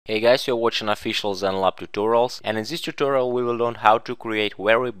Hey guys, you're watching official ZenLab tutorials, and in this tutorial we will learn how to create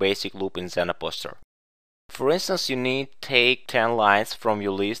very basic loop in ZennoPoster. For instance, you need to take 10 lines from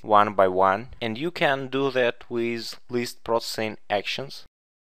your list one by one, and you can do that with list processing actions.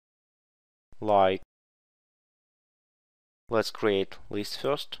 Like, let's create list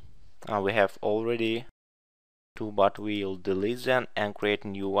first. We have already two, but we'll delete them and create a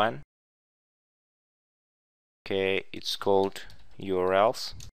new one. Okay, it's called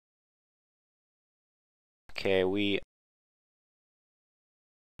URLs. Okay, we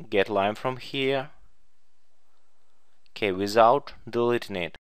get line from here. Okay, without deleting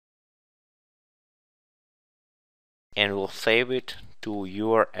it. And we'll save it to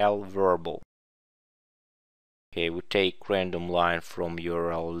URL variable. Okay, we take random line from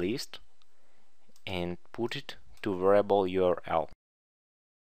URL list and put it to variable URL.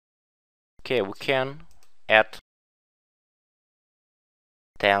 Okay, we can add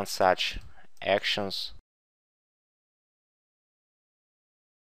 10 such actions.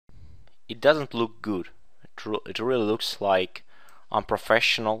 It doesn't look good. It really looks like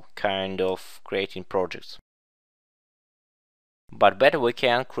unprofessional kind of creating projects. But better we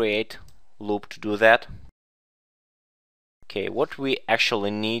can create loop to do that. Okay, what we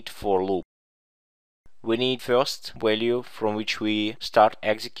actually need for loop? We need first value from which we start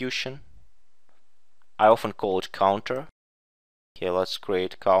execution. I often call it counter. Okay, let's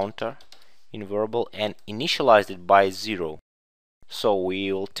create counter in variable and initialize it by 0. So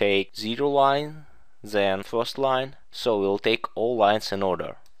we will take 0 line, then first line. So we'll take all lines in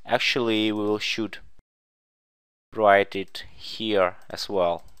order. Actually, we should write it here as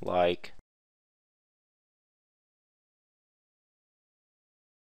well, like,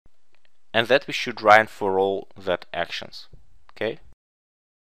 and that we should write for all that actions. Okay.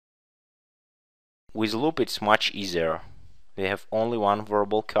 With loop it's much easier. We have only one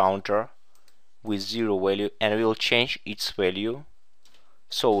variable counter with 0 value, and we'll change its value.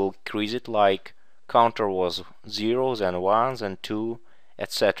 So we'll increase it like counter was 0, then 1, then 2,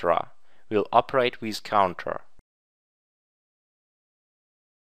 etc. We'll operate with counter.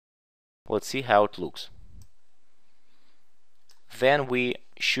 Let's see how it looks. Then we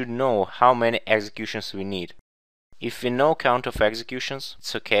should know how many executions we need. If we know count of executions,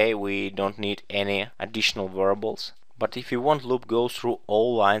 it's okay, we don't need any additional variables. But if we want loop go through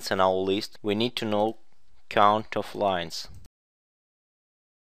all lines in our list, we need to know count of lines.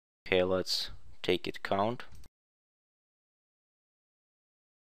 Okay, let's take it count.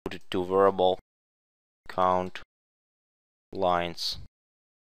 Put it to variable count lines.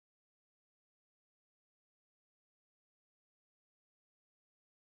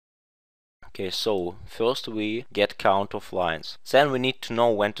 Okay, so first we get count of lines. Then we need to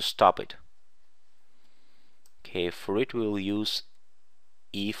know when to stop it. Okay, for it we'll use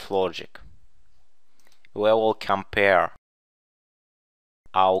if logic, where we'll compare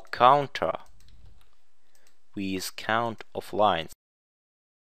our counter with count of lines.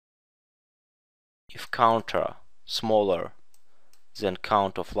 If counter smaller than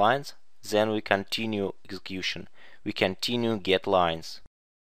count of lines, then we continue execution. We continue get lines.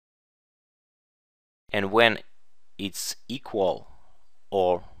 And when it's equal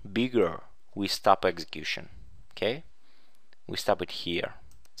or bigger, we stop execution. Okay, we stop it here.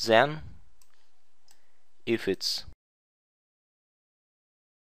 Then if it's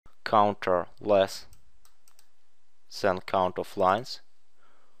counter less than count of lines,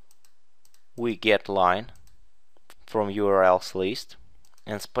 we get line from URLs list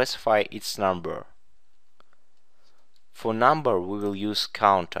and specify its number. For number we will use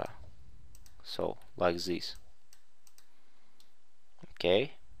counter, so like this.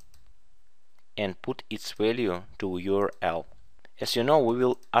 Okay, and put its value to URL. As you know, we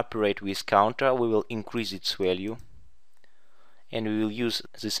will operate with counter, we will increase its value, and we will use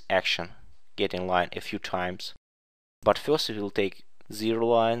this action, getting line, a few times. But first it will take 0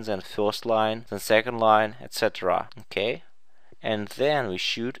 line, then first line, then second line, etc. Okay, and then we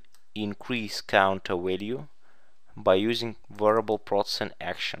should increase counter value by using variable processing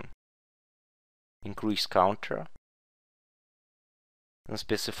action. Increase counter and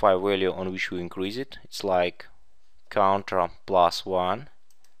specify value on which we increase it. It's like counter plus 1,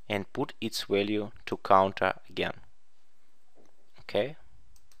 and put its value to counter again. Okay,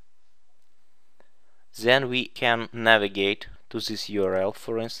 then we can navigate to this URL,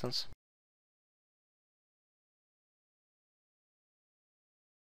 for instance,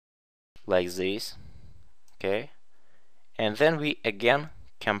 like this. Okay, and then we again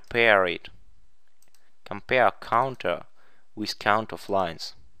compare it, compare counter with count of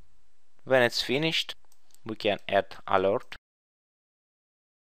lines. When it's finished, we can add alert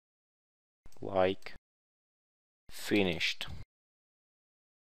like finished,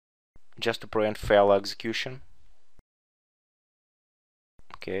 just to prevent fail execution.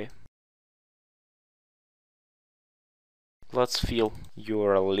 Okay, let's fill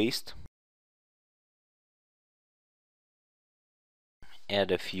URL list,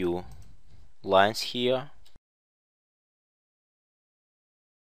 add a few lines here.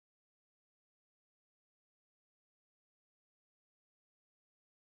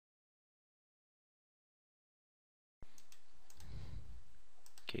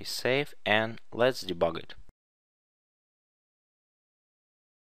 Okay, save, and let's debug it.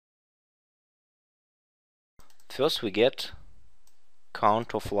 First we get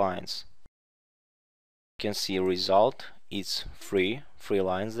count of lines. You can see result, it's three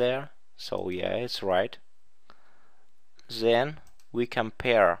lines there, so yeah, it's right. Then we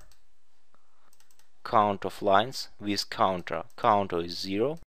compare count of lines with counter. Counter is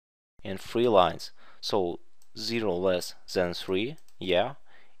 0 and 3 lines, so 0 less than 3, yeah,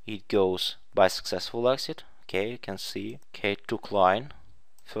 it goes by successful exit. Okay, you can see, okay, it took line,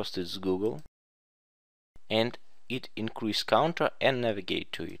 first it's Google, and it increase counter and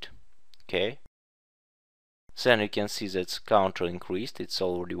navigate to it. Okay, then you can see that counter increased, it's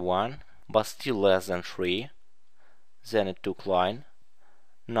already 1, but still less than 3. Then it took line,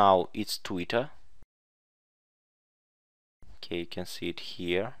 now it's Twitter. Okay, you can see it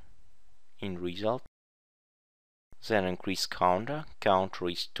here in result. Then increase counter, counter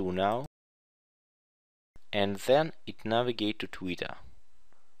is 2 now, and then it navigate to Twitter.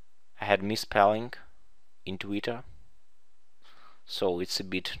 I had misspelling in Twitter, so it's a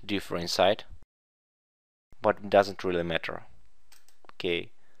bit different site, but it doesn't really matter. Okay,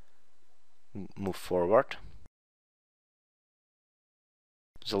 move forward.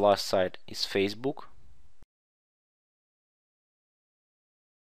 The last site is Facebook.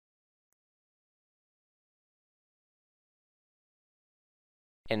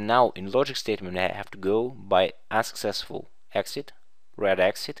 And now in logic statement I have to go by unsuccessful exit, red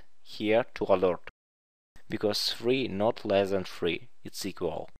exit, here to alert, because 3 not less than 3, it's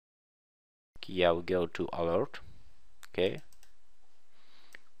equal. Okay, yeah, we go to alert. Okay,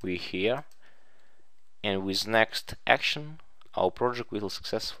 we here, and with next action our project will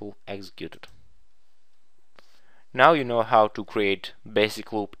successfully executed. Now you know how to create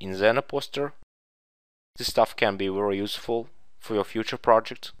basic loop in ZennoPoster. This stuff can be very useful for your future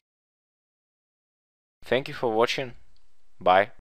projects. Thank you for watching. Bye.